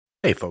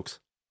Hey folks,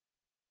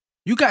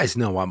 you guys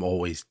know I'm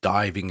always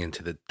diving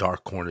into the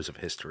dark corners of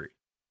history,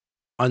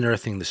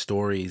 unearthing the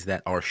stories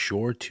that are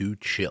sure to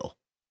chill.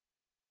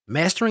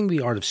 Mastering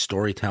the art of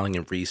storytelling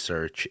and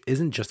research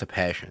isn't just a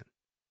passion,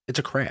 it's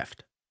a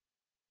craft.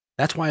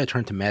 That's why I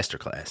turn to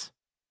Masterclass.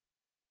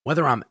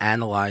 Whether I'm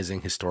analyzing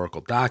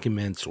historical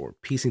documents or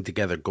piecing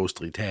together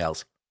ghostly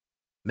tales,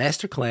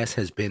 Masterclass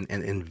has been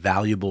an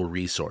invaluable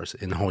resource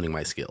in honing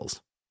my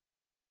skills.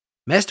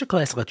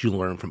 Masterclass lets you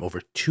learn from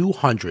over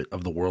 200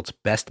 of the world's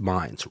best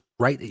minds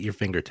right at your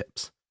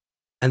fingertips.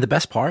 And the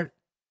best part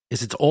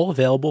is it's all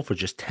available for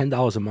just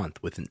 $10 a month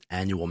with an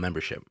annual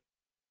membership.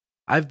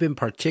 I've been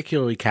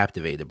particularly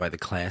captivated by the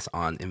class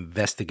on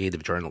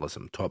investigative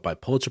journalism taught by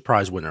Pulitzer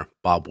Prize winner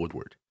Bob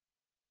Woodward.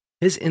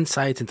 His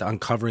insights into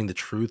uncovering the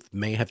truth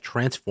may have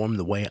transformed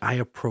the way I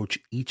approach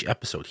each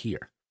episode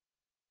here.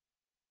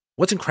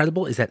 What's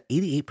incredible is that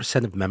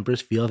 88% of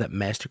members feel that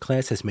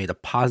Masterclass has made a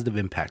positive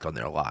impact on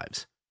their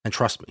lives. And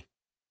trust me,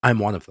 I'm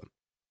one of them.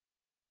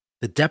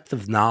 The depth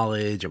of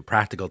knowledge and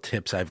practical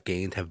tips I've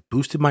gained have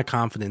boosted my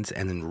confidence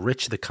and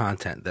enriched the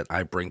content that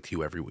I bring to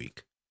you every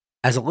week.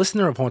 As a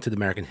listener of Haunted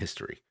American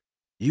History,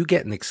 you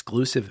get an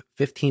exclusive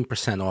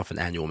 15% off an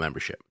annual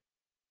membership.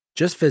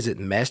 Just visit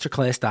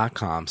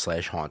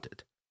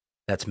masterclass.com/haunted.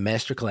 That's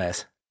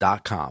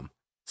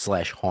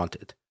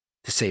masterclass.com/haunted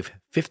to save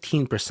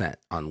 15%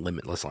 on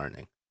limitless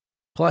learning.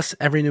 Plus,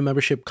 every new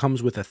membership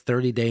comes with a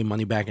 30-day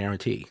money-back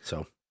guarantee,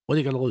 so what are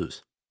you going to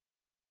lose?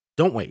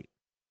 Don't wait.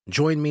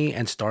 Join me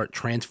and start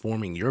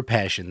transforming your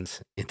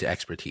passions into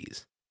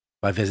expertise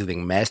by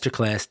visiting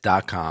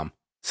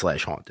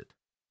masterclass.com/haunted.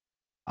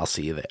 I'll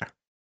see you there.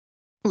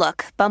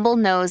 Look, Bumble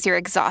knows you're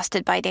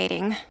exhausted by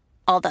dating.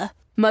 All the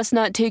must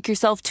not take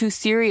yourself too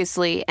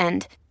seriously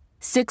and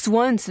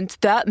 6'1" since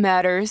that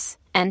matters.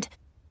 And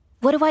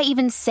what do I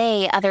even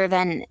say other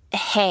than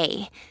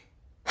hey?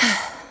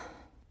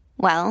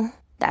 Well,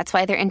 that's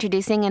why they're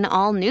introducing an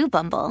all-new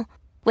Bumble.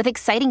 With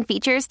exciting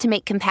features to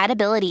make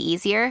compatibility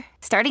easier,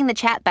 starting the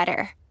chat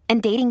better,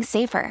 and dating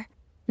safer.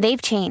 They've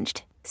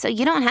changed, so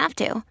you don't have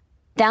to.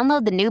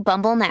 Download the new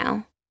Bumble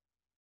now.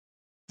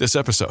 This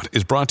episode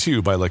is brought to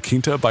you by La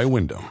Quinta by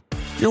Wyndham.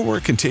 Your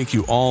work can take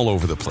you all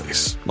over the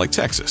place, like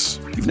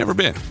Texas. You've never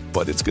been,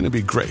 but it's going to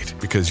be great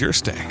because you're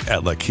staying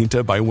at La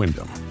Quinta by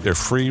Wyndham. Their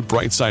free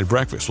Bright Side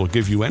breakfast will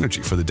give you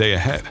energy for the day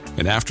ahead.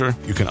 And after,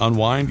 you can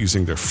unwind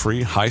using their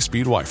free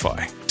high-speed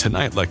Wi-Fi.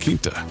 Tonight, La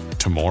Quinta.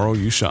 Tomorrow,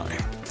 you shine.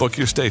 Book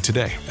your stay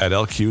today at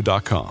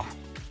lq.com.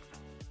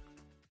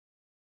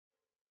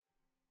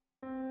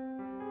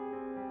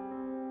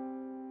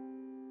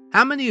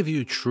 How many of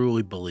you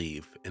truly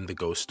believe in the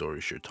ghost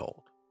stories you're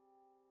told?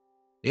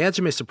 The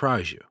answer may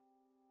surprise you.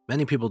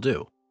 Many people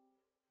do.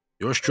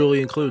 Yours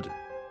truly included.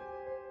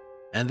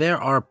 And there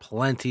are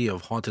plenty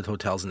of haunted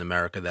hotels in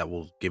America that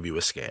will give you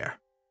a scare.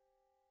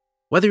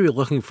 Whether you're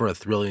looking for a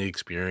thrilling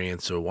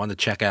experience or want to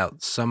check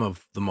out some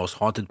of the most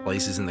haunted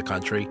places in the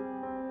country,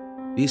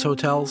 these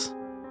hotels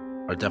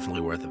are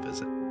definitely worth a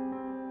visit.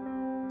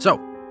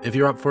 So, if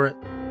you're up for it,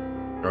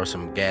 throw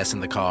some gas in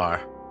the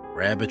car,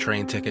 grab a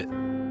train ticket,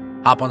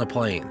 hop on a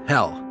plane,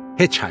 hell,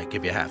 hitchhike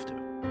if you have to.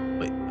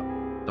 Wait,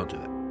 no, don't do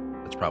that.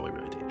 That's probably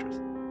really dangerous.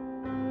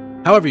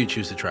 However you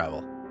choose to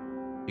travel,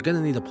 you're going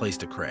to need a place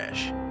to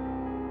crash.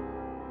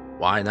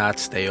 Why not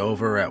stay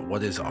over at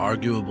what is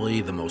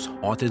arguably the most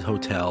haunted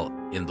hotel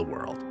in the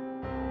world?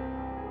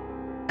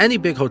 Any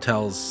big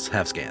hotels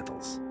have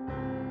scandals,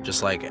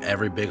 just like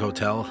every big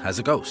hotel has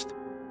a ghost.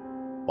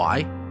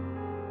 Why?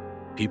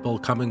 People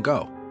come and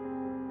go.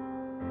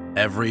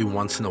 Every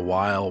once in a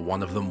while,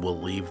 one of them will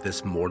leave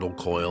this mortal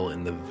coil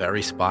in the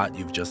very spot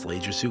you've just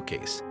laid your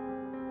suitcase.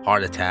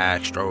 Heart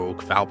attack,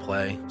 stroke, foul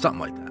play, something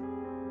like that.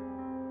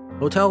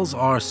 Hotels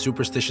are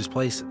superstitious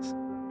places.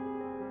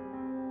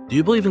 Do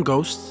you believe in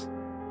ghosts?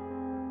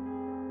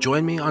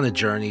 Join me on a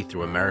journey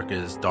through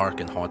America's dark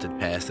and haunted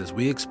past as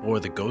we explore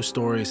the ghost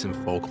stories and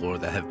folklore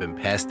that have been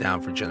passed down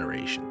for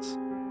generations.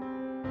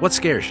 What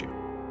scares you?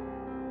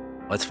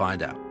 Let's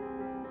find out.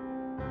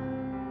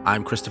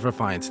 I'm Christopher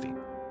Feinstein,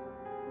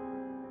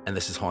 and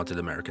this is Haunted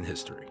American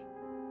History.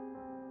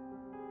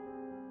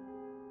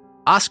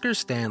 Oscar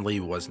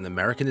Stanley was an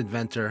American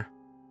inventor,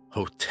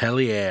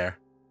 hotelier,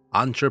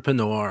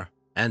 entrepreneur,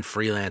 and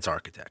freelance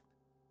architect.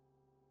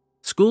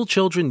 School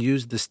children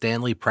used the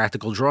Stanley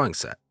practical drawing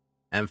set,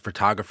 and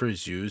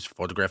photographers used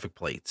photographic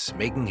plates,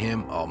 making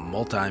him a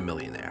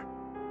multi-millionaire.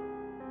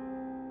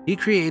 He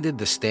created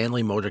the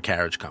Stanley Motor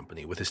Carriage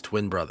Company with his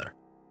twin brother.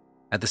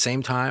 At the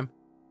same time,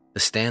 the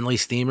Stanley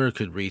steamer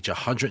could reach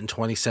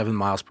 127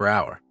 miles per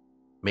hour,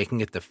 making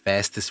it the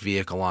fastest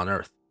vehicle on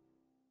Earth.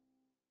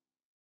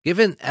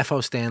 Given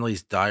F.O.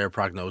 Stanley's dire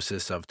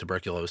prognosis of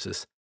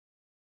tuberculosis,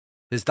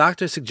 his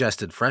doctor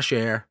suggested fresh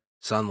air,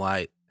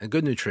 sunlight, and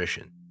good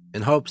nutrition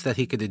in hopes that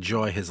he could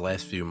enjoy his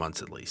last few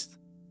months at least.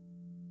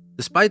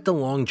 Despite the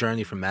long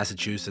journey from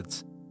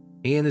Massachusetts,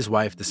 he and his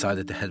wife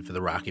decided to head for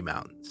the Rocky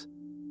Mountains.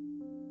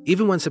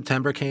 Even when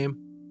September came,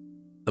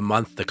 the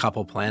month the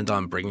couple planned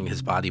on bringing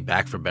his body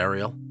back for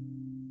burial,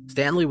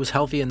 Stanley was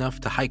healthy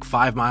enough to hike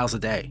 5 miles a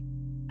day,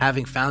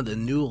 having found a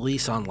new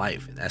lease on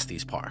life in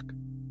Estes Park.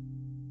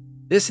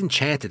 This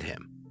enchanted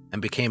him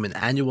and became an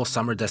annual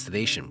summer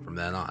destination from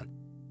then on.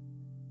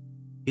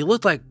 He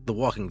looked like The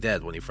Walking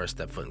Dead when he first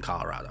stepped foot in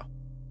Colorado.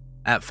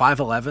 At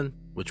 5'11",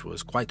 which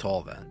was quite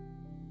tall then,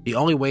 he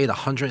only weighed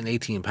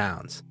 118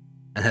 pounds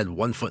and had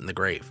 1 foot in the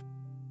grave.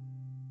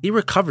 He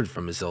recovered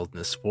from his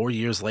illness 4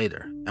 years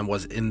later and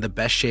was in the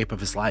best shape of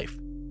his life.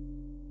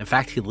 In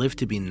fact, he lived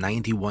to be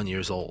 91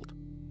 years old.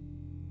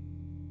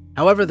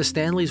 However, the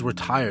Stanleys were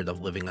tired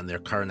of living on their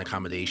current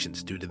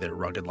accommodations due to their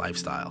rugged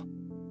lifestyle.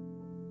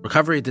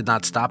 Recovery did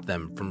not stop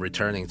them from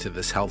returning to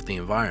this healthy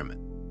environment.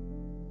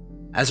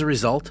 As a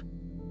result,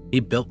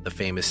 he built the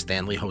famous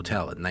Stanley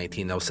Hotel in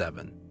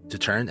 1907 to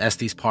turn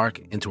Estes Park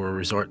into a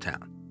resort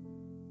town.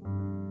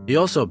 He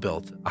also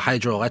built a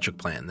hydroelectric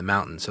plant in the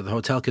mountains so the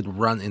hotel could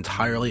run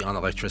entirely on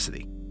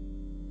electricity.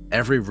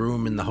 Every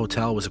room in the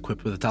hotel was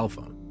equipped with a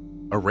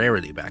telephone, a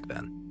rarity back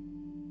then.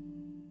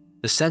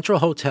 The Central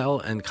Hotel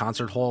and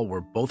Concert Hall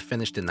were both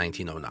finished in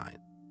 1909.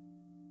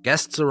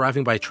 Guests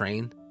arriving by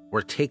train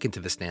were taken to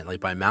the Stanley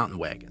by mountain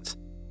wagons,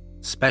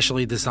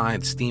 specially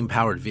designed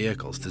steam-powered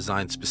vehicles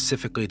designed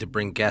specifically to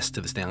bring guests to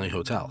the Stanley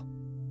Hotel.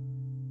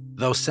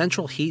 Though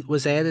central heat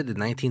was added in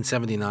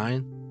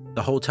 1979,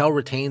 the hotel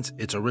retains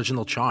its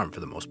original charm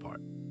for the most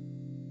part.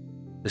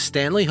 The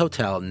Stanley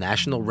Hotel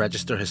National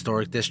Register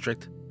Historic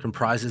District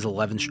comprises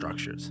 11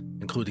 structures,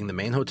 including the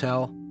main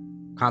hotel,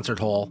 concert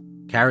hall,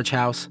 carriage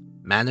house,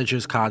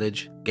 manager's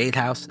cottage,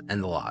 gatehouse,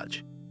 and the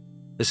lodge.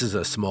 This is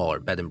a smaller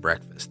bed and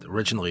breakfast,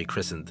 originally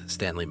christened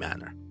Stanley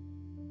Manor.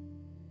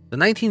 The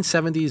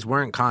 1970s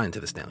weren't kind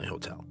to the Stanley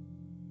Hotel.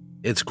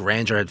 Its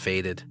grandeur had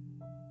faded,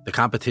 the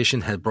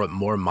competition had brought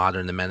more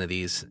modern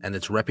amenities, and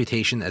its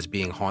reputation as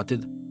being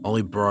haunted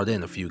only brought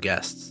in a few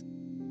guests.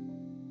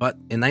 But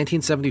in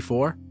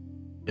 1974,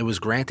 it was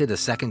granted a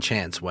second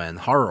chance when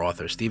horror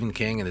author Stephen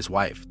King and his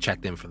wife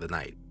checked in for the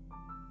night.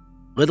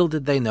 Little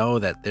did they know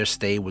that their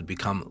stay would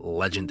become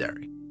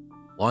legendary,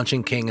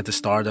 launching King into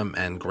stardom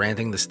and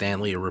granting the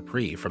Stanley a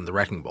reprieve from the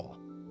wrecking ball.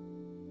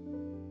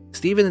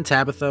 Stephen and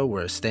Tabitha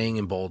were staying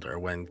in Boulder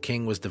when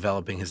King was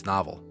developing his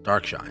novel,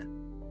 Darkshine.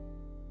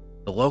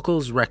 The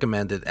locals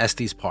recommended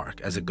Estes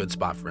Park as a good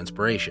spot for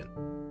inspiration,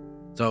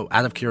 so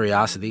out of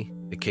curiosity,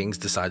 the Kings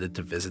decided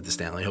to visit the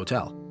Stanley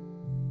Hotel.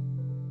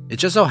 It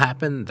just so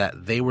happened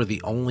that they were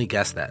the only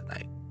guests that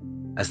night,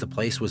 as the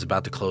place was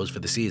about to close for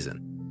the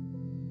season.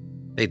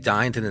 They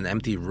dined in an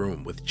empty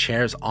room with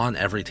chairs on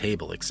every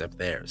table except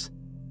theirs.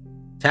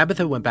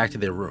 Tabitha went back to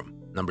their room,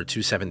 number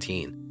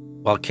 217,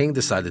 while King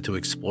decided to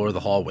explore the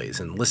hallways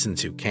and listen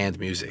to canned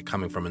music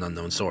coming from an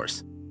unknown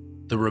source.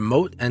 The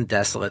remote and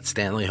desolate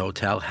Stanley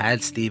Hotel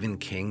had Stephen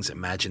King's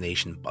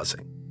imagination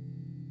buzzing.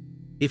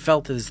 He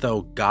felt as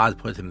though God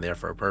put him there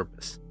for a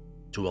purpose,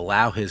 to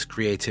allow his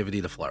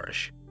creativity to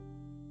flourish.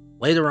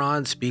 Later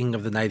on, speaking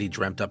of the night he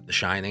dreamt up The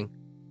Shining,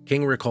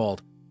 King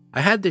recalled,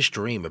 "I had this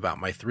dream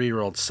about my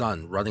 3-year-old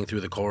son running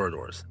through the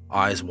corridors,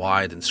 eyes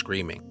wide and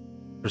screaming,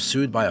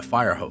 pursued by a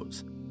fire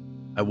hose.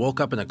 I woke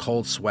up in a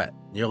cold sweat,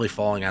 nearly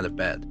falling out of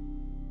bed.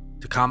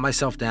 To calm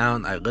myself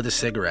down, I lit a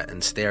cigarette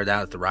and stared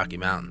out at the Rocky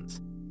Mountains.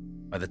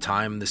 By the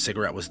time the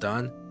cigarette was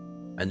done,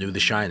 I knew The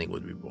Shining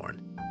would be born."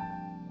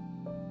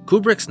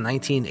 Kubrick's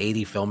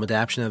 1980 film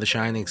adaptation of The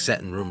Shining,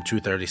 set in room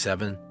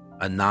 237,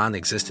 a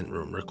non-existent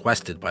room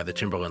requested by the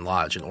Timberland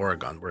Lodge in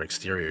Oregon where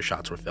exterior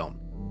shots were filmed,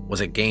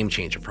 was a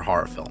game-changer for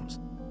horror films.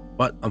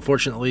 But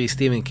unfortunately,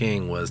 Stephen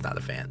King was not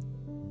a fan.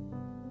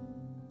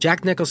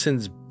 Jack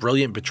Nicholson's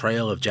brilliant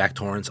portrayal of Jack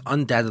Torrance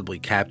undoubtedly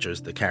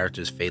captures the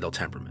character's fatal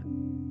temperament.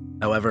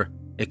 However,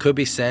 it could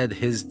be said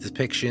his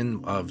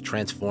depiction of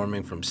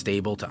transforming from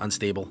stable to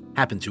unstable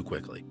happened too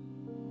quickly.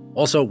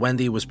 Also,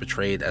 Wendy was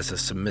portrayed as a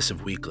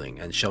submissive weakling,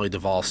 and Shelley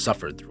Duvall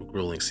suffered through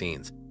grueling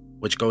scenes,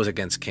 which goes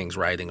against King's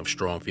writing of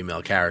strong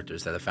female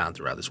characters that are found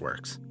throughout his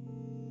works.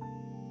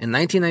 In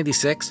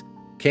 1996,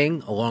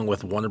 King, along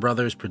with Warner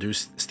Brothers,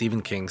 produced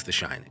Stephen King's The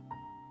Shining,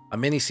 a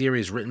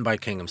miniseries written by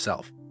King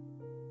himself.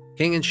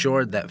 King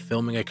ensured that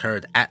filming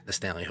occurred at the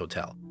Stanley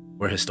Hotel,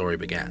 where his story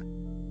began.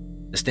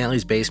 The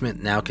Stanley's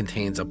basement now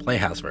contains a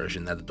playhouse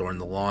version that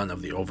adorned the lawn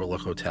of the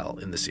Overlook Hotel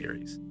in the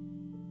series.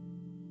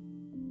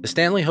 The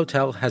Stanley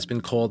Hotel has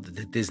been called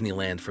the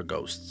Disneyland for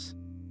ghosts.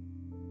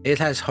 It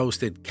has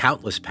hosted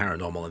countless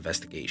paranormal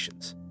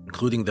investigations,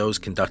 including those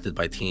conducted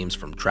by teams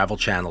from Travel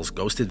Channel's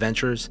Ghost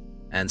Adventures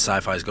and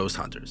Sci-Fi's Ghost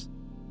Hunters.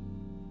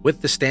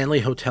 With the Stanley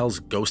Hotel's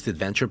Ghost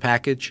Adventure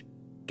package,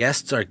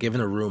 guests are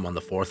given a room on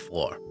the 4th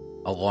floor,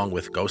 along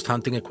with ghost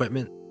hunting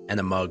equipment and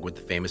a mug with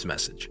the famous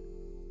message,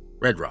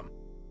 Red Rum.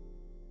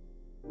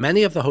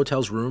 Many of the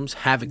hotel's rooms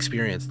have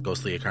experienced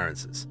ghostly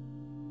occurrences.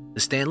 The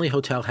Stanley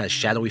Hotel has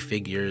shadowy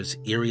figures,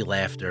 eerie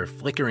laughter,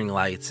 flickering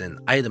lights, and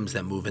items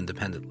that move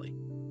independently.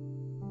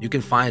 You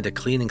can find a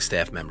cleaning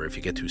staff member if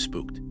you get too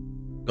spooked.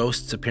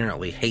 Ghosts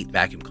apparently hate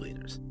vacuum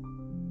cleaners.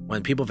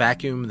 When people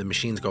vacuum, the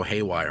machines go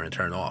haywire and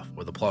turn off,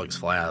 or the plugs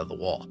fly out of the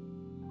wall.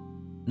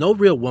 No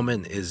real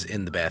woman is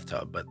in the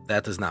bathtub, but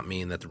that does not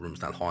mean that the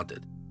room's not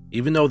haunted.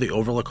 Even though the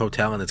Overlook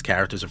Hotel and its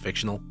characters are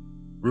fictional,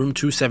 room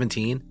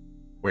 217,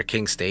 where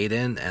King stayed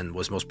in and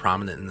was most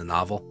prominent in the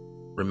novel,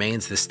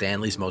 remains the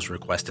Stanley's most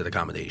requested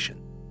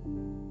accommodation.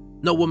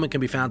 No woman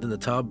can be found in the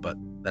tub, but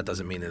that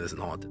doesn't mean it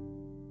isn't haunted.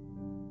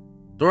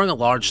 During a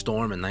large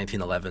storm in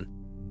 1911,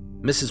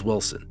 Mrs.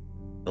 Wilson,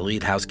 the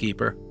lead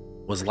housekeeper,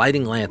 was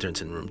lighting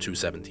lanterns in room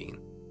 217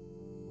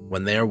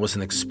 when there was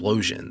an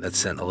explosion that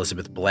sent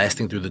Elizabeth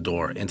blasting through the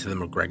door into the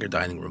McGregor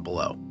dining room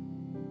below.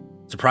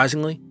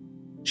 Surprisingly,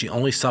 she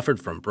only suffered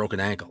from broken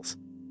ankles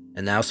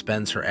and now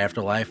spends her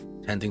afterlife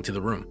tending to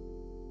the room.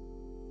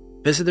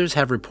 Visitors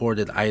have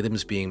reported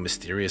items being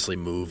mysteriously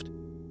moved,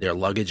 their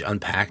luggage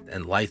unpacked,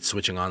 and lights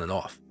switching on and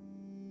off.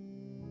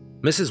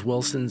 Mrs.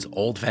 Wilson's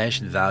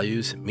old-fashioned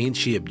values mean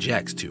she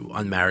objects to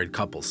unmarried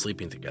couples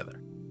sleeping together.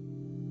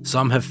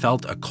 Some have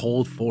felt a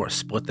cold force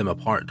split them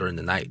apart during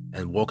the night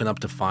and woken up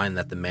to find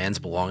that the man's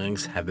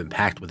belongings have been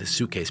packed with his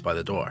suitcase by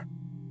the door.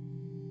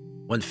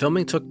 When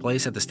filming took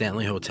place at the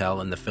Stanley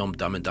Hotel in the film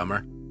Dumb and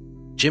Dumber,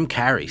 Jim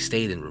Carrey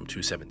stayed in room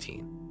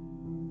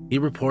 217. He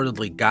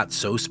reportedly got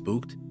so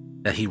spooked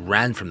that he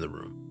ran from the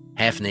room,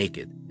 half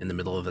naked, in the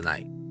middle of the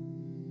night.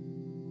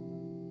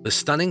 The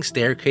stunning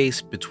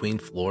staircase between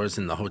floors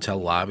in the hotel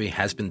lobby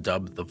has been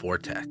dubbed the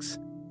Vortex.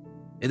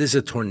 It is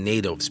a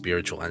tornado of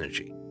spiritual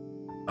energy,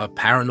 a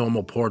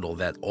paranormal portal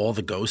that all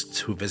the ghosts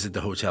who visit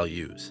the hotel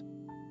use.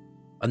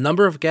 A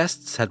number of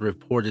guests had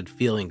reported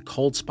feeling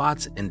cold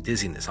spots and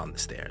dizziness on the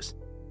stairs,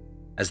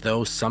 as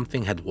though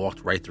something had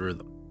walked right through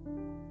them.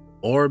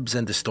 Orbs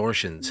and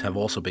distortions have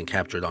also been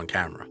captured on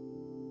camera.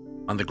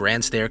 On the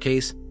grand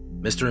staircase,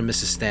 Mr. and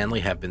Mrs.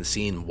 Stanley have been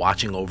seen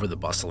watching over the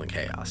bustle and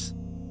chaos.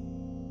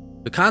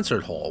 The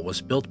concert hall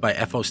was built by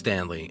F.O.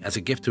 Stanley as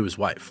a gift to his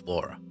wife,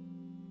 Flora.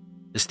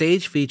 The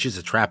stage features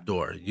a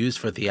trapdoor used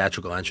for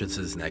theatrical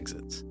entrances and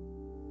exits.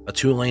 A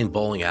 2-lane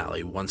bowling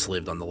alley once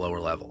lived on the lower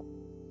level.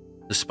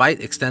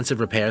 Despite extensive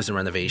repairs and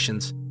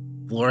renovations,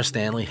 Flora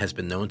Stanley has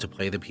been known to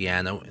play the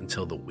piano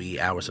until the wee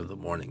hours of the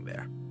morning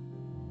there.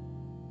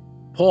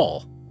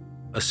 Paul,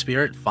 a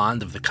spirit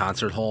fond of the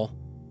concert hall,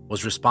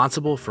 was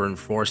responsible for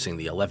enforcing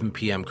the 11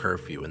 p.m.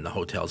 curfew in the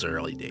hotel's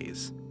early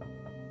days.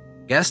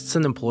 Guests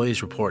and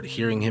employees report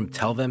hearing him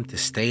tell them to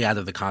stay out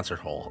of the concert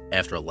hall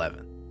after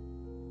 11.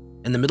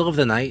 In the middle of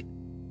the night,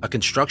 a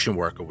construction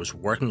worker was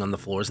working on the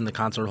floors in the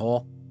concert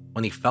hall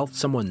when he felt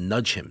someone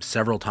nudge him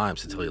several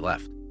times until he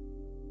left.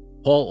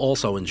 Paul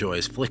also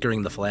enjoys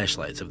flickering the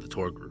flashlights of the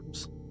tour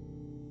groups.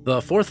 The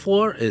 4th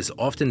floor is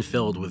often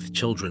filled with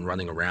children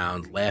running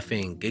around,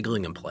 laughing,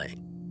 giggling, and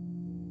playing.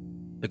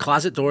 The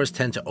closet doors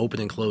tend to open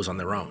and close on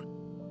their own.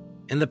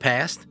 In the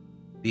past,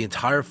 the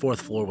entire 4th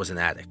floor was an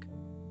attic,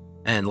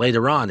 and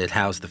later on it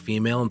housed the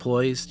female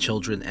employees,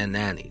 children, and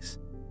nannies.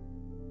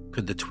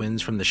 Could the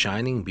twins from The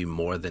Shining be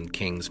more than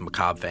King's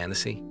macabre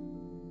fantasy?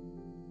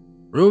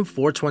 Room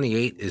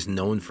 428 is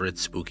known for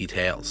its spooky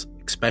tales,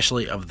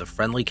 especially of the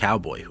friendly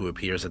cowboy who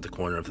appears at the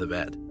corner of the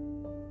bed.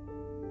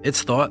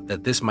 It's thought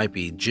that this might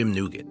be Jim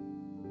Nugent,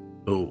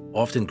 who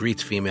often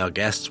greets female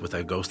guests with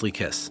a ghostly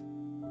kiss.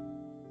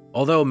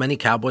 Although many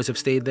cowboys have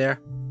stayed there,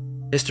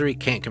 history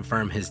can't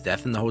confirm his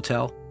death in the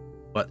hotel,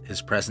 but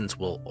his presence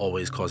will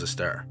always cause a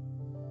stir.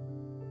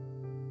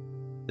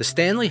 The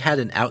Stanley had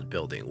an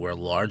outbuilding where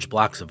large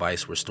blocks of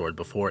ice were stored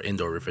before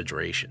indoor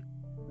refrigeration.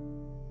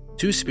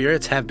 2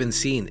 spirits have been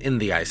seen in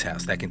the ice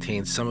house that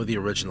contains some of the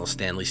original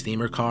Stanley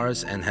steamer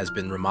cars and has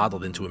been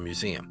remodeled into a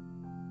museum.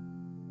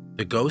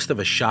 The ghost of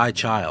a shy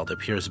child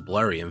appears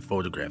blurry in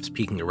photographs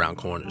peeking around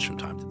corners from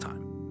time to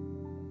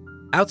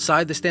time.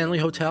 Outside the Stanley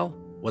Hotel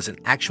was an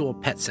actual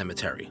pet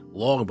cemetery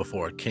long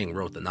before King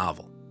wrote the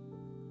novel.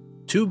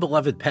 2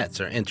 beloved pets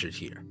are entered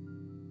here,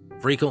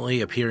 frequently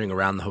appearing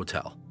around the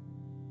hotel.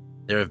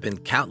 There have been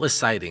countless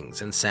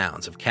sightings and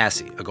sounds of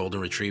Cassie, a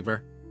golden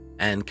retriever,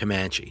 and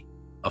Comanche,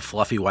 a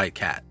fluffy white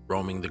cat,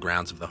 roaming the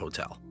grounds of the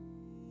hotel.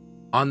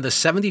 On the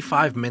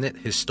 75-minute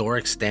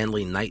historic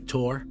Stanley night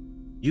tour,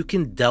 you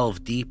can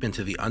delve deep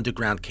into the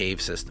underground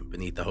cave system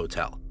beneath the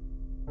hotel.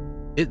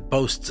 It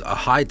boasts a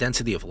high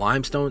density of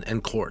limestone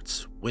and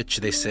quartz, which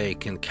they say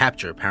can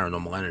capture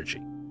paranormal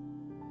energy.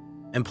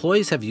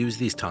 Employees have used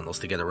these tunnels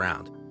to get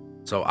around,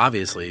 so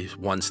obviously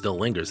one still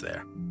lingers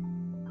there.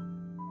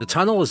 The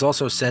tunnel is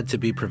also said to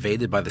be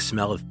pervaded by the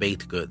smell of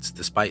baked goods,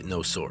 despite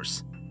no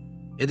source.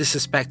 It is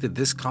suspected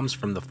this comes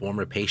from the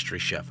former pastry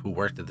chef who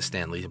worked at the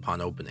Stanley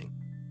upon opening.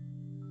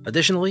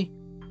 Additionally,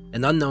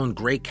 an unknown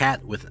gray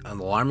cat with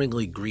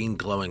alarmingly green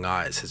glowing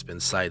eyes has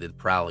been sighted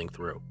prowling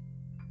through.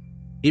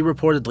 He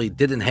reportedly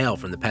didn't hail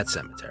from the pet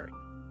cemetery,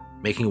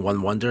 making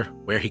one wonder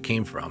where he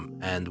came from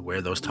and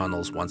where those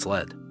tunnels once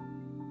led.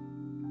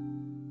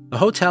 The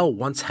hotel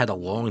once had a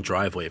long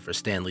driveway for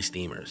Stanley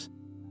steamers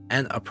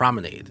and a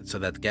promenade so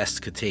that guests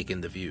could take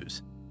in the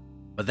views.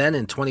 But then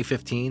in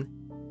 2015,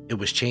 it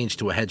was changed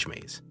to a hedge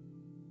maze.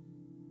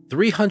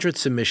 300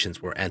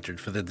 submissions were entered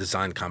for the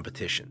design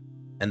competition,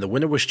 and the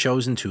winner was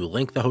chosen to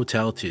link the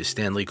hotel to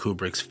Stanley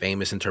Kubrick's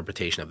famous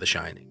interpretation of The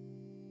Shining.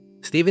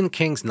 Stephen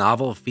King's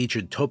novel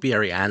featured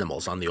topiary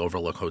animals on the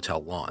Overlook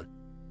Hotel lawn,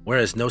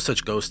 whereas no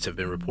such ghosts have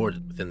been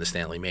reported within the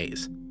Stanley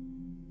maze.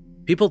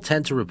 People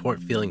tend to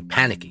report feeling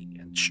panicky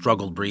and and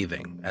struggled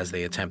breathing as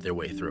they attempt their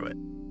way through it.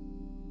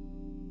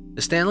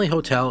 The Stanley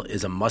Hotel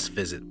is a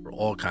must-visit for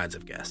all kinds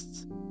of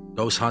guests.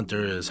 Ghost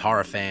hunters,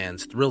 horror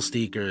fans, thrill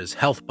seekers,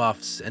 health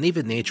buffs, and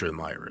even nature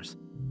admirers.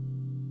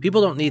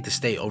 People don't need to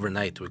stay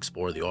overnight to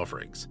explore the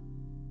offerings.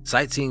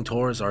 Sightseeing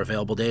tours are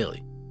available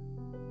daily.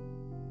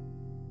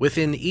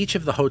 Within each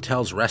of the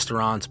hotel's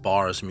restaurants,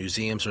 bars,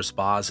 museums, or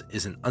spas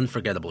is an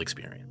unforgettable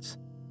experience.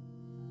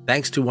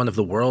 Thanks to one of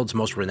the world's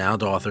most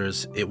renowned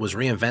authors, it was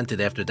reinvented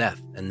after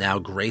death and now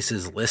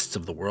graces lists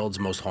of the world's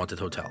most haunted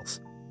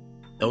hotels.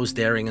 Those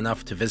daring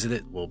enough to visit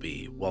it will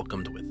be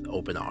welcomed with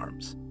open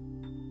arms.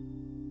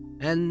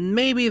 And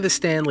maybe the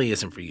Stanley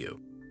isn't for you,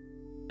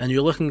 and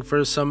you're looking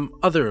for some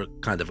other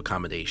kind of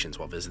accommodations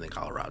while visiting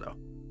Colorado.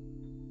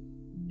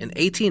 In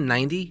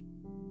 1890,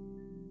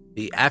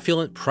 the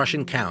affluent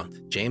Prussian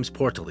Count, James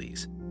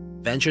Portales,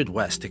 ventured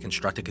west to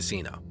construct a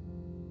casino.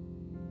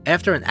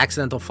 After an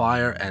accidental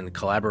fire and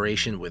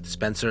collaboration with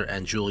Spencer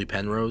and Julie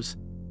Penrose,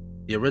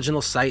 the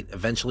original site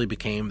eventually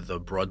became the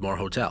Broadmoor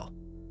Hotel.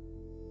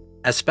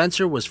 As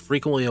Spencer was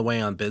frequently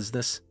away on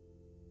business,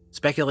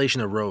 speculation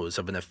arose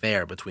of an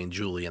affair between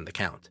Julie and the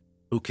Count,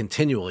 who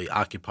continually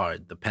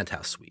occupied the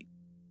penthouse suite.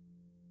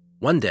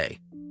 One day,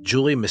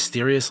 Julie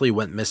mysteriously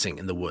went missing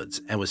in the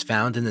woods and was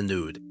found in the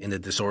nude in a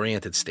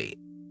disoriented state,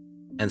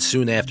 and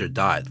soon after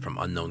died from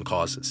unknown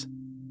causes.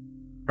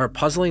 Her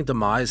puzzling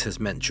demise has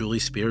meant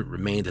Julie's spirit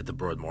remained at the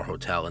Broadmoor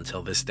Hotel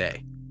until this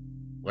day,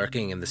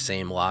 lurking in the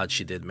same lodge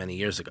she did many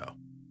years ago.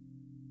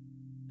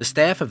 The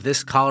staff of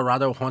this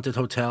Colorado haunted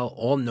hotel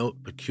all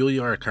note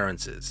peculiar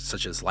occurrences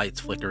such as lights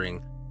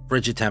flickering,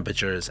 frigid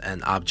temperatures,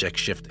 and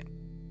objects shifting.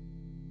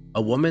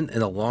 A woman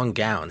in a long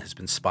gown has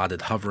been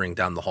spotted hovering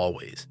down the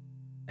hallways,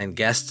 and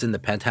guests in the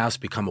penthouse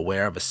become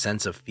aware of a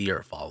sense of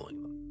fear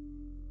following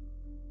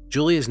them.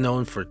 Julie is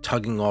known for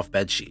tugging off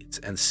bedsheets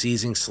and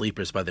seizing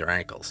sleepers by their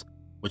ankles,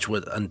 which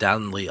would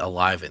undoubtedly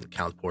enliven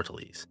Count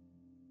Portales.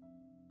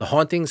 The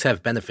hauntings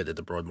have benefited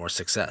the Broadmoor's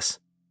success,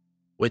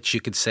 which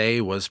you could say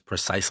was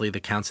precisely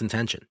the Count's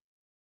intention.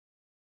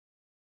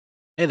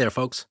 Hey there,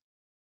 folks.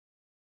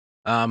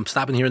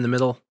 Stopping here in the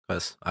middle,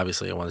 because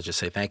obviously I want to just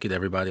say thank you to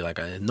everybody like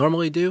I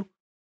normally do.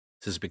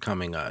 This is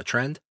becoming a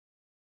trend.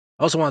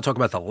 I also want to talk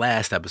about the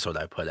last episode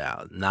I put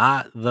out,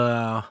 not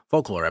the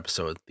folklore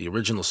episode, the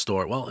original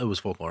story. Well, it was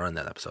folklore in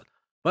that episode,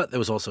 but there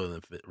was also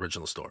the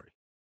original story.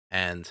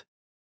 And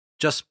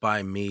just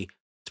by me,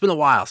 it's been a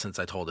while since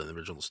I told an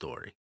original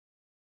story.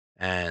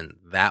 And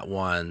that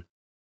one,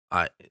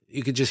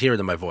 you could just hear it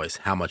in my voice,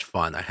 how much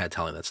fun I had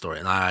telling that story.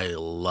 And I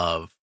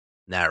love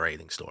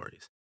narrating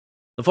stories.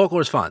 The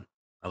folklore is fun.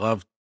 I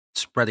love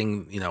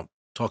spreading,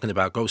 talking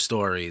about ghost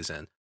stories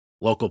and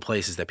local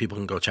places that people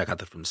can go check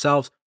out for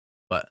themselves.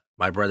 But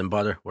my bread and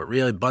butter, what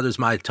really butters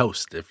my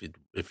toast,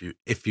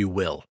 if you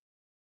will,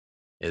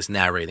 is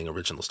narrating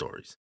original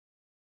stories.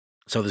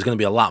 So there's going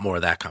to be a lot more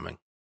of that coming.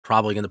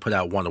 Probably going to put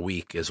out one a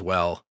week as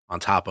well, on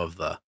top of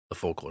the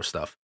folklore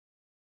stuff.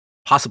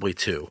 Possibly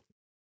two.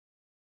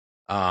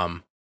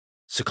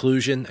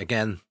 Seclusion,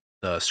 again,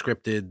 the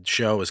scripted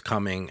show is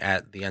coming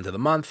at the end of the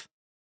month,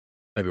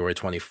 February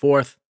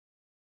 24th.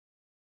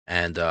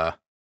 And,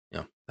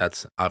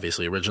 that's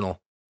obviously original,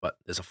 but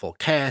there's a full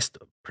cast,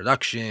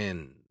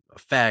 production,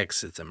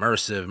 effects, it's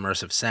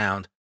immersive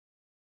sound.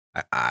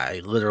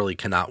 I literally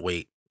cannot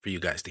wait for you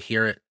guys to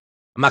hear it.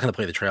 I'm not going to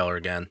play the trailer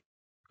again,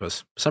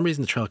 because for some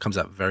reason the trailer comes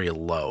out very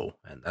low,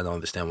 and I don't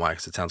understand why,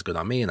 because it sounds good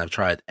on me, and I've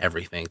tried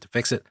everything to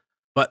fix it.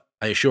 But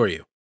I assure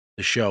you,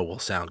 the show will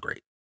sound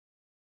great.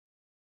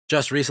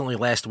 Just recently,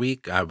 last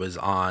week, I was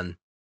on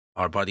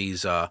our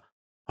buddy's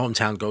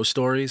Hometown Ghost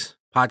Stories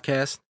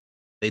podcast.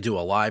 They do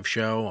a live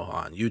show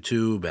on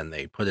YouTube, and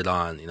they put it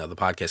on, the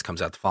podcast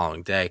comes out the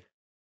following day,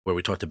 where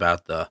we talked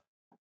about the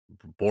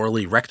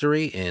Borley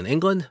Rectory in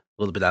England,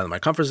 a little bit out of my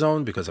comfort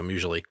zone, because I'm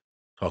usually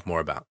talk more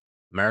about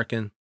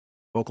American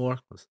folklore,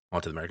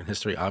 onto the American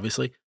history,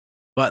 obviously.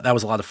 But that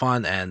was a lot of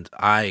fun, and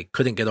I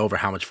couldn't get over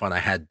how much fun I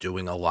had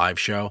doing a live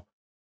show.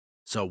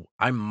 So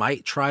I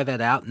might try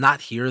that out.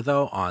 Not here,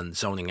 though, on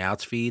Zoning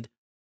Out's feed.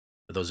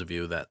 For those of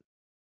you that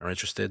are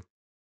interested,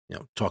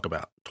 talk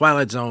about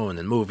Twilight Zone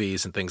and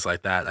movies and things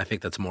like that. I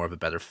think that's more of a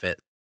better fit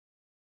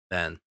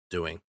than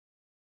doing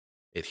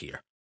it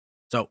here.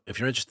 So if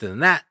you're interested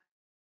in that,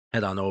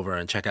 head on over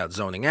and check out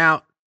Zoning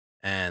Out.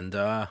 And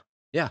so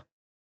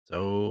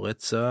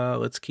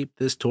let's keep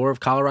this tour of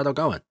Colorado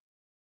going.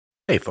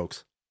 Hey,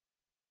 folks.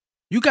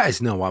 You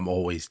guys know I'm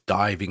always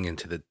diving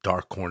into the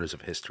dark corners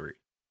of history,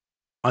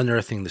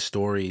 unearthing the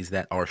stories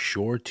that are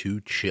sure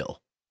to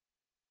chill.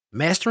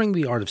 Mastering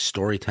the art of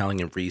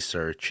storytelling and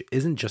research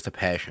isn't just a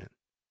passion,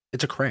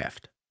 it's a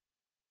craft.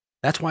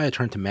 That's why I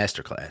turn to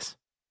Masterclass.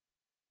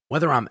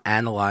 Whether I'm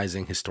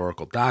analyzing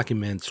historical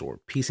documents or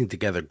piecing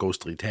together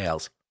ghostly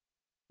tales,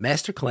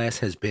 Masterclass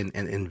has been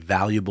an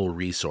invaluable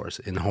resource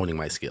in honing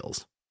my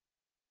skills.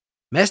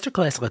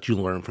 Masterclass lets you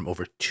learn from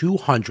over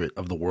 200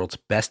 of the world's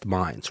best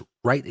minds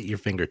right at your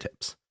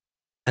fingertips.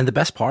 And the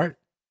best part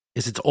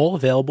is it's all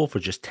available for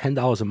just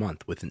 $10 a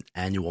month with an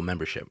annual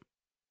membership.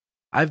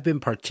 I've been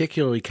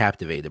particularly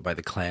captivated by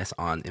the class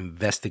on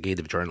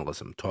investigative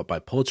journalism taught by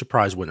Pulitzer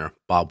Prize winner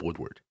Bob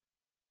Woodward.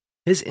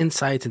 His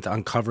insights into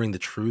uncovering the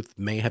truth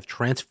may have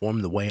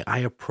transformed the way I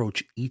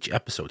approach each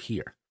episode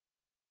here.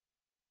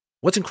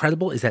 What's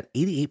incredible is that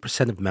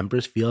 88% of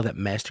members feel that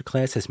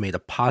Masterclass has made a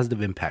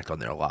positive impact on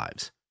their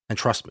lives. And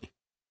trust me,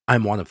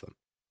 I'm one of them.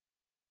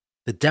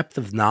 The depth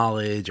of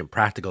knowledge and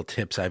practical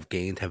tips I've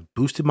gained have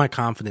boosted my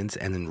confidence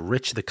and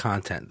enriched the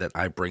content that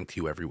I bring to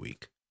you every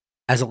week.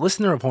 As a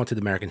listener of Haunted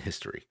American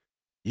History,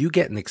 you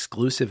get an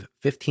exclusive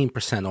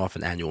 15% off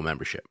an annual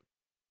membership.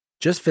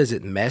 Just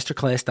visit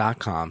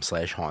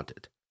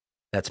masterclass.com/haunted.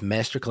 That's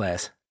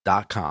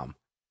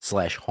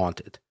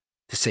masterclass.com/haunted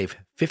to save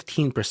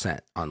 15%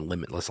 on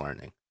limitless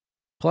learning.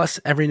 Plus,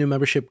 every new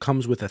membership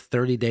comes with a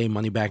 30-day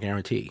money-back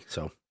guarantee,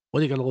 so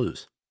what are you going to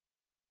lose?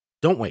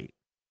 Don't wait.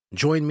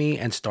 Join me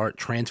and start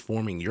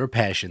transforming your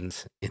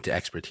passions into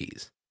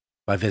expertise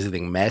by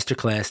visiting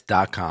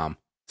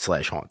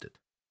masterclass.com/haunted.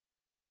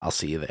 I'll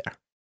see you there.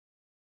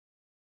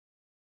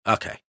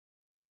 Okay.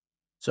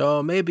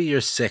 So maybe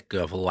you're sick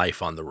of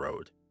life on the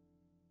road,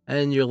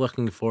 and you're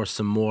looking for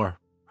some more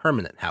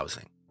permanent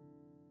housing.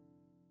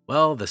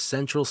 Well, the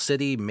Central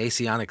City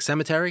Masonic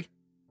Cemetery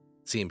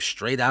seems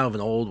straight out of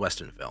an old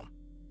Western film.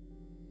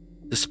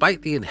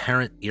 Despite the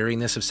inherent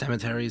eeriness of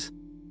cemeteries,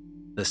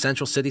 the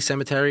Central City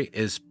Cemetery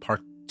is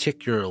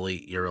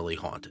particularly eerily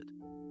haunted.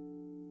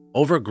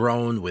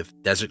 Overgrown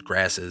with desert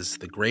grasses,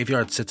 the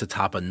graveyard sits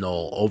atop a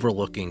knoll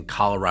overlooking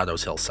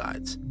Colorado's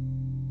hillsides.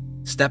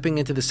 Stepping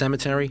into the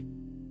cemetery,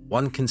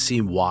 one can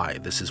see why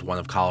this is one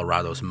of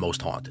Colorado's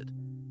most haunted.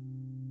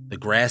 The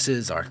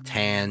grasses are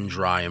tan,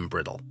 dry, and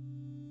brittle.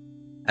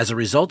 As a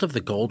result of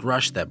the gold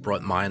rush that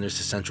brought miners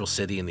to Central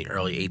City in the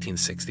early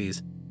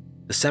 1860s,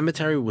 the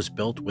cemetery was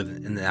built with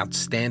an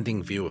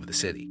outstanding view of the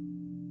city.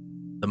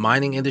 The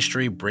mining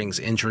industry brings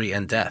injury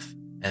and death,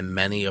 and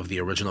many of the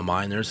original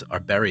miners are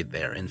buried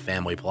there in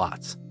family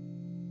plots.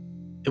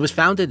 It was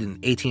founded in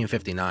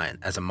 1859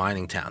 as a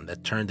mining town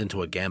that turned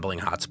into a gambling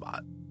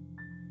hotspot.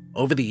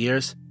 Over the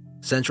years,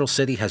 Central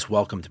City has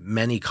welcomed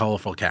many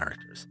colorful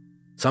characters,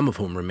 some of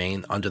whom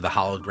remain under the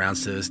hallowed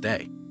grounds to this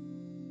day.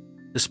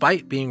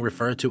 Despite being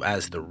referred to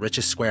as the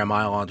richest square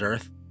mile on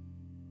Earth,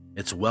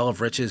 its well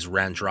of riches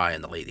ran dry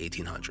in the late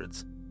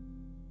 1800s.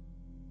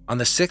 On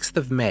the 6th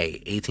of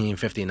May,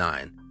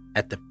 1859,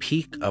 at the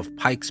peak of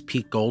Pike's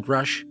Peak Gold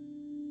Rush,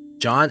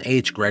 John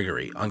H.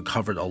 Gregory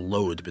uncovered a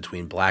lode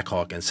between Black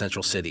Hawk and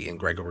Central City in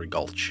Gregory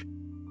Gulch.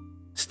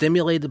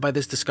 Stimulated by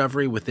this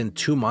discovery, within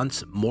 2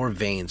 months, more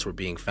veins were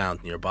being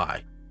found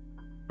nearby,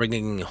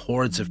 bringing in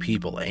hordes of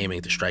people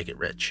aiming to strike it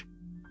rich.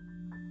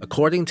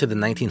 According to the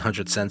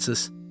 1900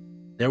 census,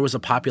 there was a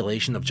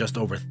population of just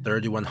over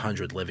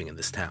 3,100 living in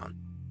this town.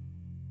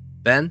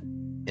 Then,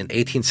 in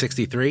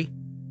 1863,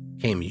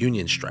 came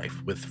Union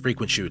strife with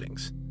frequent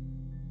shootings.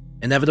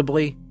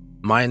 Inevitably,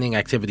 mining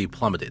activity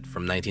plummeted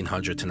from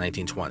 1900 to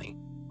 1920,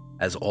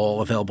 as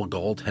all available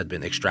gold had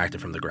been extracted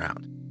from the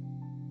ground.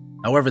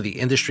 However, the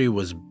industry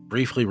was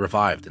briefly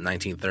revived in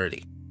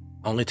 1930,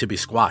 only to be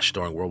squashed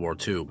during World War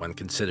II when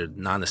considered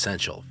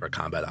non-essential for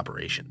combat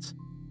operations.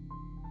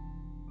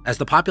 As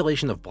the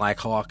population of Black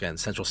Hawk and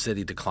Central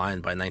City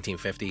declined by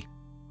 1950,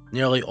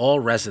 nearly all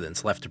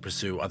residents left to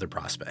pursue other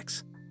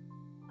prospects.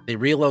 They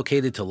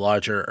relocated to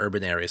larger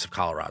urban areas of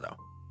Colorado.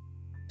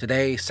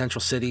 Today,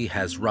 Central City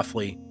has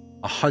roughly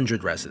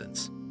 100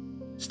 residents,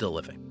 still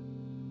living.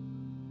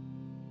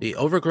 The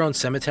overgrown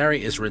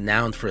cemetery is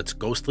renowned for its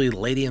ghostly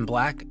lady in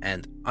black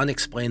and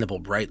unexplainable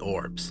bright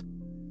orbs.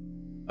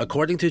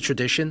 According to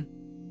tradition,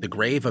 the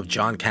grave of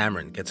John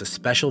Cameron gets a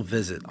special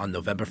visit on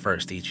November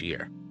 1st each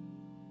year.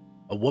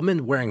 A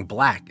woman wearing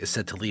black is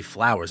said to leave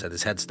flowers at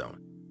his headstone,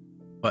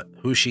 but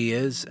who she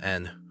is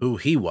and who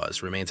he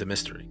was remains a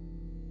mystery.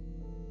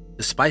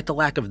 Despite the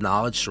lack of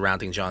knowledge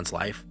surrounding John's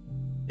life,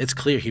 it's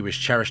clear he was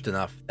cherished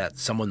enough that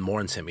someone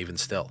mourns him even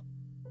still.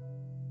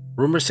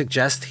 Rumors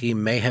suggest he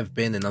may have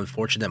been an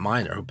unfortunate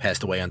miner who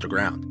passed away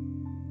underground.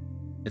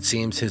 It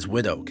seems his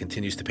widow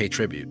continues to pay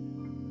tribute,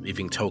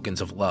 leaving tokens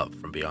of love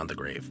from beyond the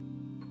grave.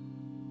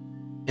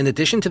 In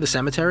addition to the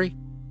cemetery,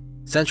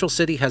 Central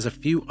City has a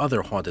few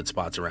other haunted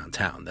spots around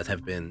town that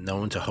have been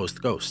known to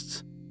host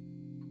ghosts.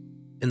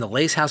 In the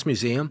Lace House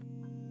Museum,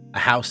 a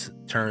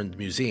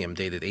house-turned-museum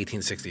dated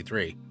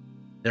 1863,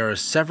 there are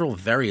several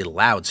very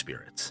loud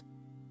spirits.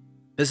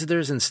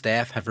 Visitors and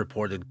staff have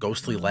reported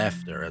ghostly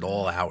laughter at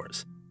all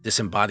hours,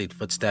 disembodied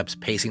footsteps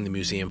pacing the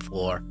museum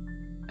floor,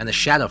 and a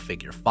shadow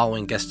figure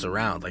following guests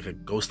around like a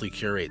ghostly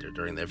curator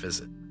during their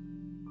visit.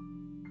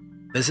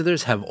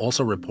 Visitors have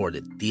also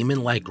reported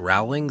demon-like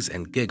growlings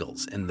and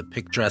giggles in the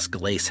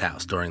picturesque Lace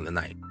House during the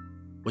night,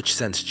 which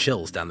sends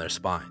chills down their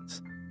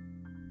spines.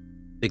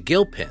 The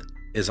Gilpin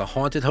is a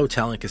haunted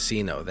hotel and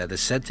casino that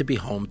is said to be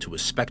home to a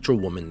spectral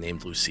woman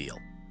named Lucille.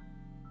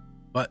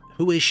 But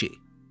who is she,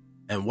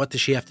 and what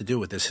does she have to do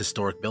with this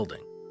historic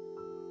building?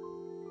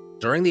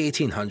 During the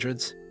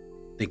 1800s,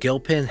 the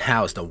Gilpin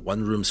housed a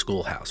one-room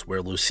schoolhouse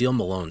where Lucille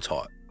Malone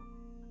taught.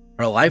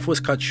 Her life was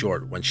cut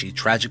short when she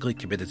tragically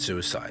committed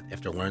suicide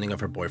after learning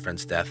of her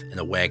boyfriend's death in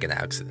a wagon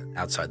accident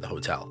outside the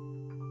hotel.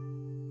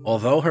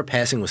 Although her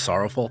passing was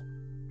sorrowful,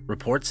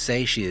 reports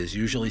say she is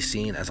usually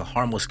seen as a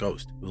harmless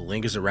ghost who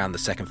lingers around the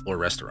second-floor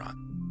restaurant.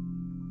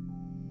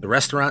 The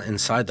restaurant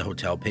inside the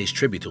hotel pays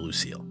tribute to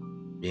Lucille,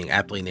 being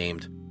aptly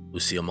named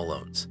Lucille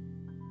Malone's.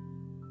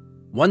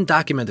 One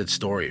documented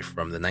story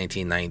from the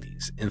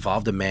 1990s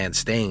involved a man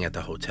staying at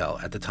the hotel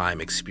at the time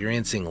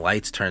experiencing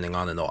lights turning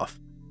on and off,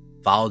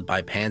 followed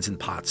by pans and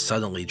pots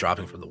suddenly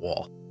dropping from the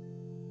wall.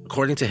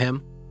 According to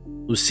him,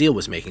 Lucille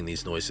was making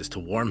these noises to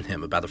warn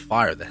him about a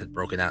fire that had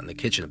broken out in the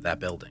kitchen of that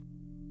building.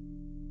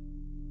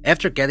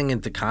 After getting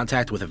into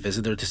contact with a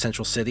visitor to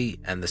Central City,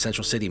 and the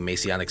Central City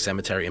Masonic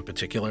Cemetery in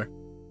particular,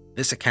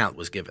 this account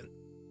was given.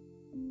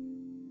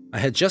 I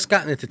had just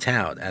gotten into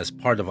town as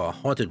part of a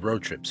haunted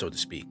road trip, so to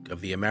speak,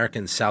 of the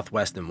American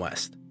Southwest and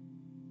West.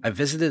 I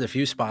visited a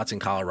few spots in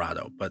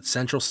Colorado, but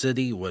Central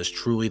City was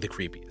truly the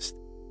creepiest.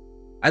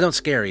 I don't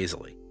scare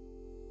easily,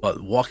 but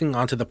walking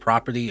onto the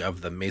property of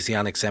the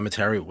Masonic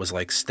Cemetery was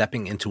like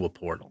stepping into a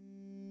portal.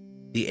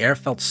 The air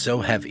felt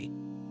so heavy.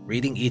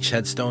 Reading each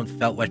headstone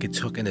felt like it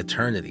took an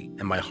eternity,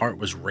 and my heart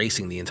was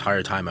racing the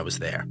entire time I was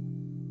there.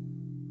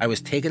 I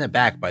was taken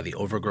aback by the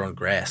overgrown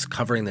grass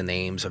covering the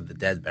names of the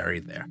dead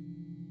buried there.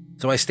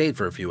 So I stayed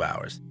for a few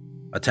hours,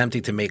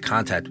 attempting to make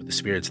contact with the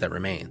spirits that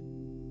remain,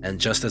 and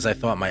just as I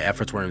thought my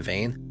efforts were in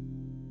vain,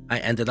 I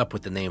ended up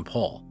with the name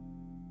Paul.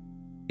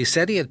 He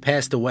said he had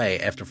passed away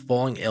after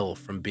falling ill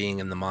from being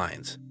in the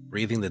mines,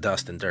 breathing the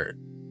dust and dirt.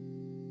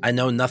 I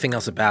know nothing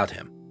else about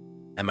him,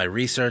 and my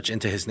research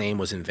into his name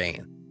was in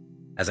vain,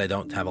 as I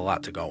don't have a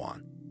lot to go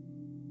on.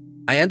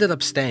 I ended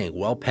up staying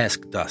well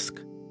past dusk,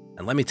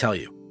 and let me tell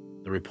you,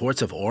 the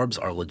reports of orbs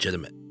are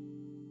legitimate.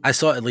 I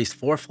saw at least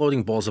 4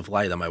 floating balls of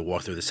light on my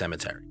walk through the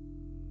cemetery.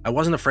 I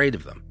wasn't afraid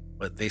of them,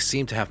 but they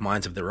seemed to have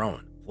minds of their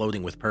own,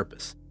 floating with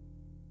purpose.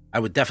 I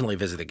would definitely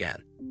visit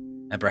again,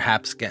 and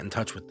perhaps get in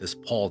touch with this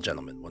Paul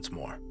gentleman once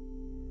more.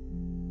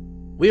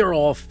 We are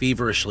all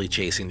feverishly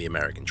chasing the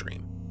American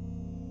dream.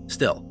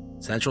 Still,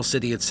 Central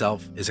City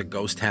itself is a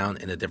ghost town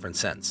in a different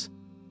sense,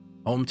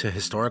 home to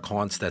historic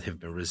haunts that have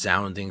been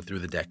resounding through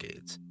the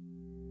decades.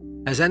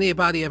 Has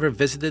anybody ever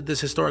visited this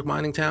historic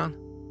mining town?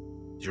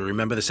 Do you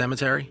remember the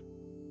cemetery?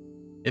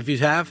 If you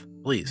have,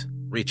 please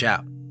reach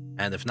out,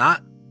 and if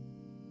not,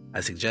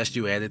 I suggest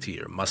you add it to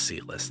your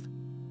must-see list.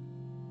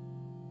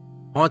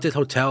 Haunted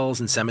hotels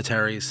and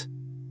cemeteries,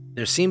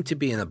 there seem to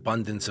be an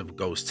abundance of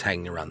ghosts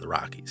hanging around the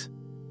Rockies.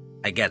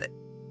 I get it.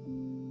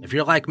 If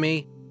you're like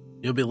me,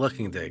 you'll be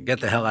looking to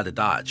get the hell out of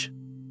Dodge.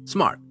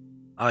 Smart.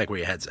 I like where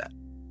your head's at.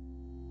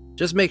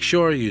 Just make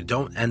sure you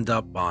don't end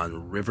up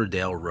on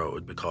Riverdale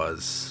Road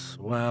because,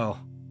 well,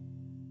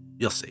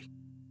 you'll see.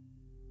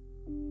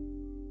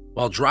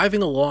 While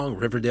driving along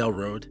Riverdale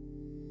Road,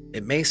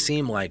 it may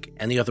seem like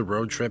any other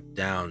road trip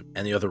down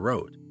any other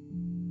road.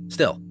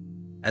 Still,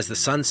 as the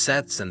sun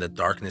sets and the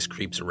darkness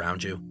creeps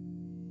around you,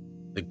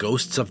 the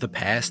ghosts of the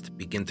past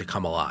begin to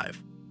come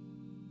alive.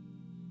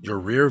 Your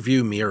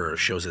rear-view mirror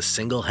shows a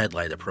single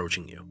headlight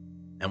approaching you,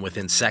 and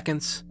within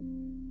seconds,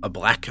 a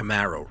black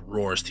Camaro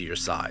roars to your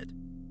side.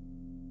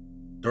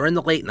 During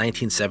the late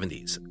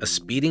 1970s, a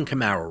speeding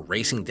Camaro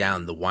racing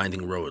down the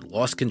winding road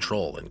lost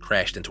control and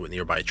crashed into a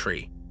nearby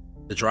tree.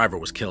 The driver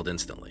was killed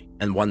instantly,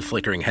 and one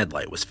flickering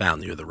headlight was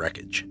found near the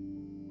wreckage.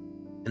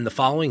 In the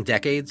following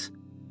decades,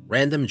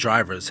 random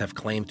drivers have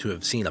claimed to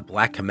have seen a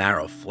black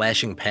Camaro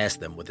flashing past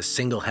them with a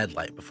single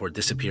headlight before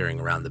disappearing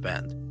around the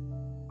bend.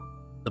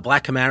 The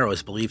black Camaro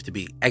is believed to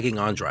be egging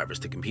on drivers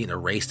to compete in a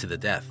race to the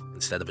death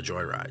instead of a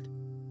joyride.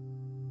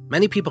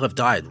 Many people have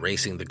died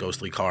racing the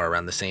ghostly car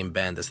around the same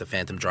bend as the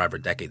phantom driver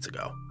decades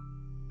ago.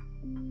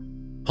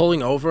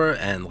 Pulling over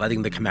and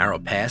letting the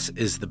Camaro pass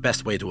is the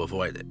best way to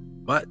avoid it,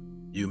 but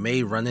you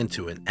may run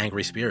into an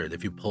angry spirit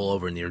if you pull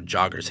over near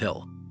Joggers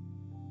Hill.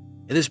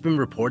 It has been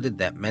reported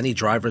that many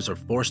drivers are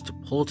forced to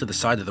pull to the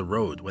side of the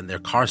road when their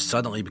car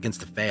suddenly begins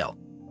to fail,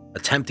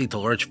 attempting to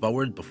lurch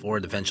forward before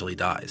it eventually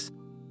dies.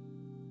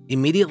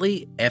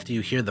 Immediately after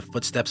you hear the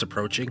footsteps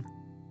approaching,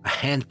 a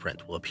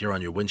handprint will appear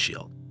on your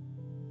windshield,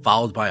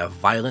 followed by a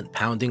violent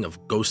pounding of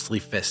ghostly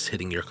fists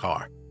hitting your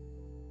car.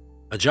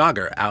 A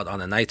jogger out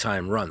on a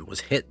nighttime run was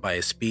hit by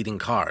a speeding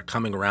car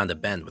coming around a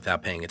bend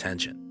without paying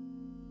attention.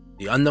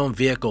 The unknown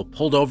vehicle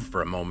pulled over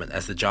for a moment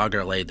as the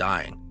jogger lay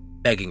dying,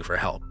 begging for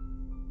help,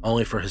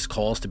 only for his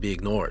calls to be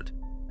ignored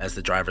as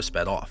the driver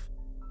sped off.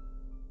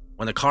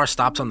 When a car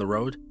stops on the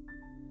road,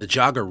 the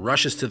jogger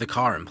rushes to the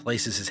car and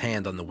places his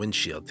hand on the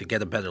windshield to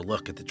get a better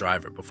look at the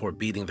driver before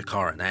beating the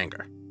car in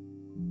anger.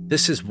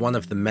 This is one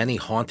of the many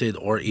haunted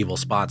or evil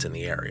spots in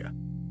the area.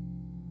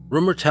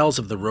 Rumor tells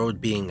of the road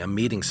being a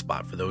meeting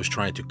spot for those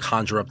trying to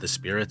conjure up the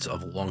spirits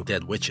of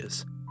long-dead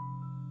witches.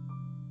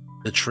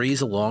 The trees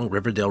along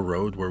Riverdale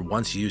Road were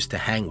once used to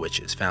hang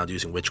witches found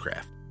using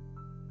witchcraft.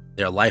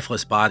 Their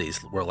lifeless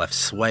bodies were left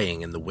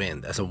swaying in the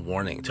wind as a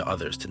warning to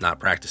others to not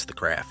practice the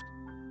craft.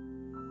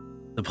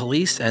 The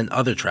police and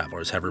other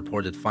travelers have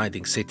reported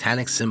finding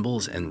satanic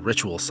symbols and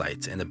ritual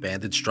sites in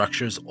abandoned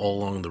structures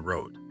all along the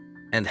road,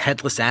 and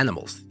headless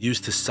animals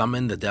used to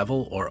summon the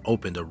devil or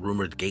open a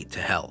rumored gate to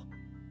hell.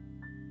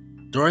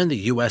 During the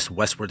U.S.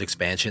 westward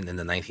expansion in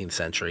the 19th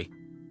century,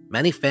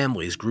 many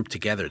families grouped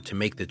together to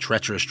make the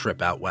treacherous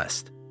trip out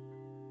west.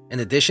 In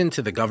addition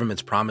to the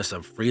government's promise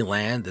of free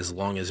land as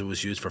long as it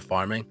was used for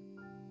farming,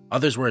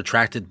 others were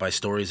attracted by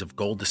stories of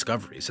gold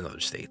discoveries in other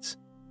states.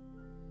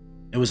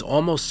 It was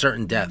almost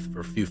certain death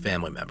for few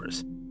family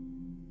members.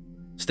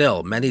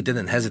 Still, many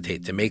didn't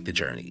hesitate to make the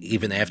journey,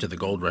 even after the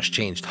gold rush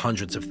changed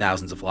hundreds of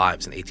thousands of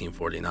lives in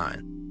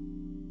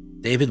 1849.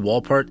 David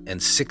Walpert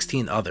and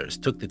 16 others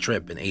took the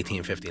trip in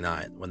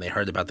 1859 when they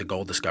heard about the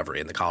gold discovery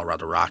in the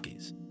Colorado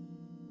Rockies.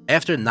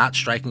 After not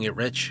striking it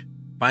rich,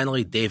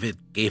 finally David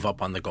gave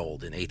up on the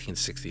gold in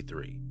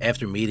 1863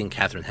 after meeting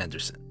Catherine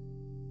Henderson.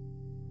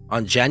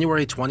 On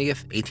January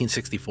 20th,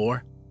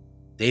 1864,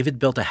 David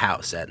built a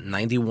house at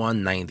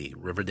 9190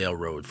 Riverdale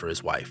Road for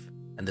his wife,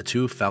 and the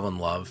two fell in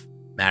love,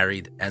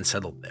 married, and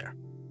settled there.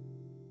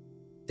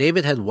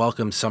 David had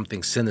welcomed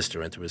something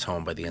sinister into his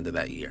home by the end of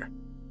that year.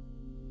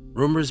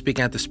 Rumors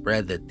began to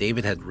spread that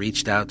David had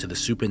reached out to the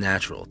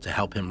supernatural to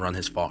help him run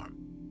his farm.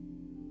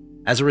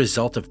 As a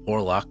result of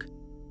poor luck,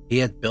 he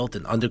had built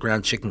an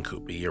underground chicken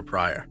coop a year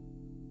prior.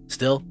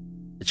 Still,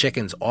 the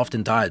chickens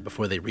often died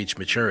before they reached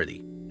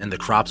maturity, and the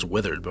crops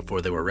withered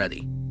before they were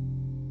ready.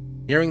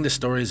 Hearing the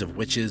stories of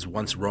witches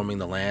once roaming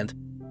the land,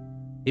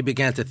 he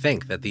began to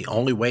think that the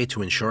only way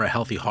to ensure a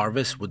healthy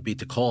harvest would be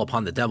to call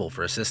upon the devil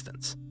for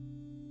assistance.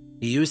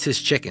 He used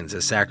his chickens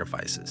as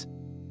sacrifices,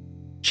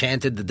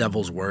 chanted the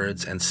devil's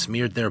words, and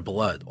smeared their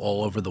blood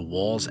all over the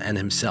walls and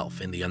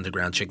himself in the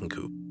underground chicken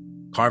coop,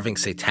 carving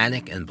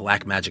satanic and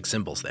black magic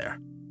symbols there.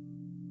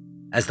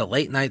 As the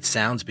late-night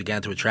sounds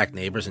began to attract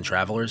neighbors and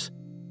travelers,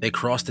 they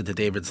crossed into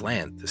David's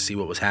land to see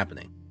what was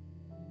happening.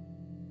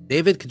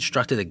 David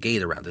constructed a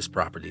gate around his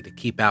property to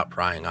keep out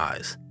prying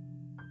eyes.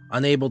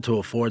 Unable to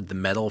afford the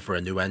metal for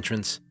a new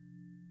entrance,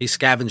 he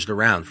scavenged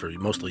around for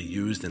mostly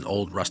used and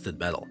old rusted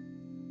metal.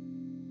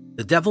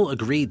 The devil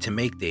agreed to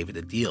make David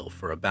a deal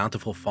for a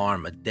bountiful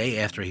farm a day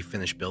after he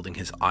finished building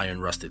his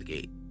iron-rusted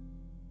gate.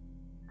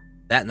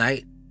 That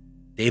night,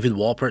 David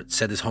Walpert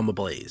set his home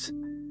ablaze,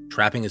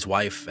 trapping his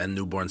wife and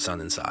newborn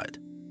son inside.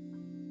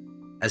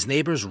 As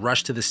neighbors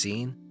rushed to the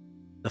scene,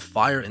 the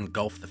fire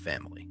engulfed the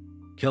family,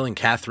 killing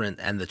Catherine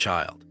and the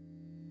child.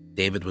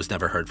 David was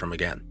never heard from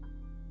again.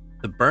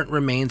 The burnt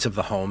remains of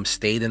the home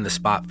stayed in the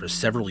spot for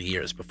several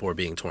years before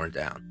being torn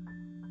down.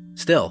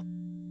 Still,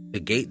 the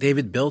gate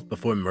David built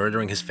before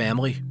murdering his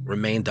family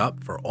remained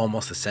up for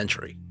almost a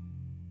century.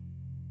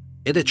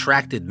 It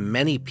attracted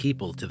many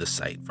people to the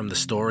site from the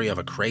story of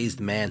a crazed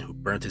man who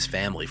burnt his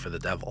family for the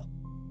devil.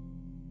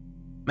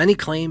 Many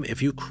claim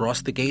if you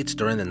crossed the gates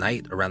during the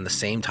night around the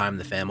same time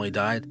the family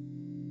died,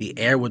 the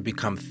air would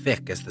become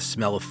thick as the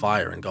smell of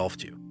fire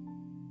engulfed you.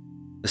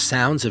 The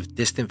sounds of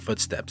distant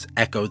footsteps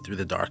echoed through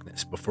the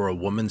darkness before a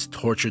woman's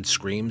tortured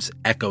screams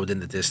echoed in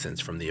the distance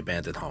from the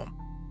abandoned home.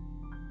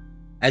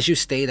 As you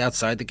stayed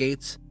outside the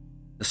gates,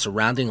 the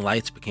surrounding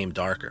lights became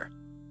darker,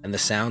 and the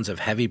sounds of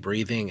heavy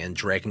breathing and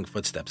dragging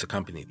footsteps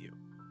accompanied you.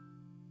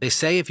 They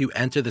say if you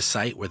enter the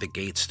site where the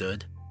gate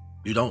stood,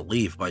 you don't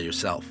leave by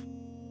yourself.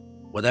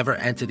 Whatever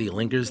entity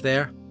lingers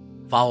there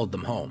followed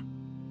them home.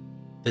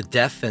 The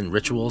death and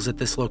rituals at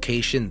this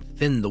location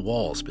thinned the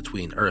walls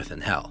between earth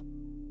and hell,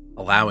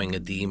 allowing a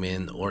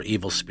demon or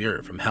evil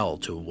spirit from hell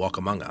to walk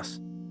among us.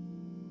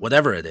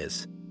 Whatever it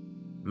is,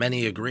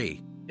 many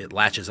agree it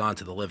latches on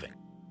to the living,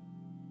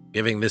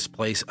 giving this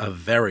place a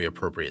very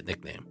appropriate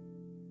nickname,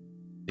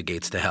 the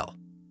Gates to Hell.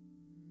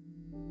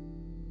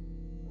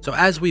 So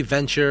as we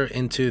venture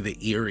into the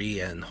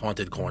eerie and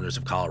haunted corners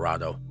of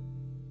Colorado,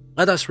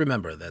 let us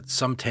remember that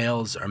some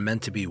tales are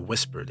meant to be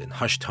whispered in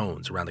hushed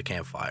tones around a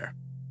campfire,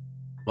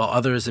 while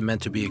others are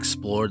meant to be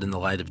explored in the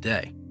light of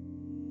day.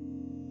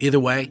 Either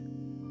way,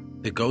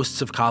 the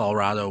ghosts of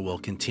Colorado will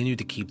continue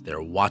to keep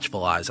their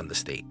watchful eyes on the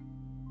state,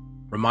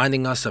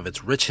 reminding us of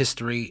its rich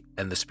history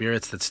and the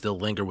spirits that still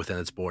linger within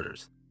its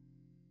borders.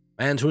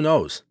 And who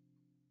knows?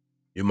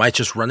 You might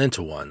just run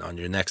into one on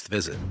your next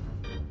visit.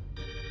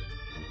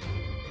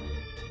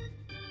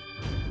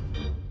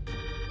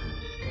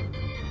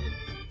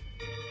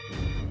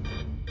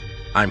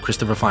 I'm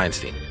Christopher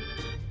Feinstein,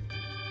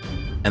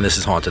 and this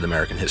is Haunted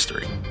American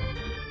History.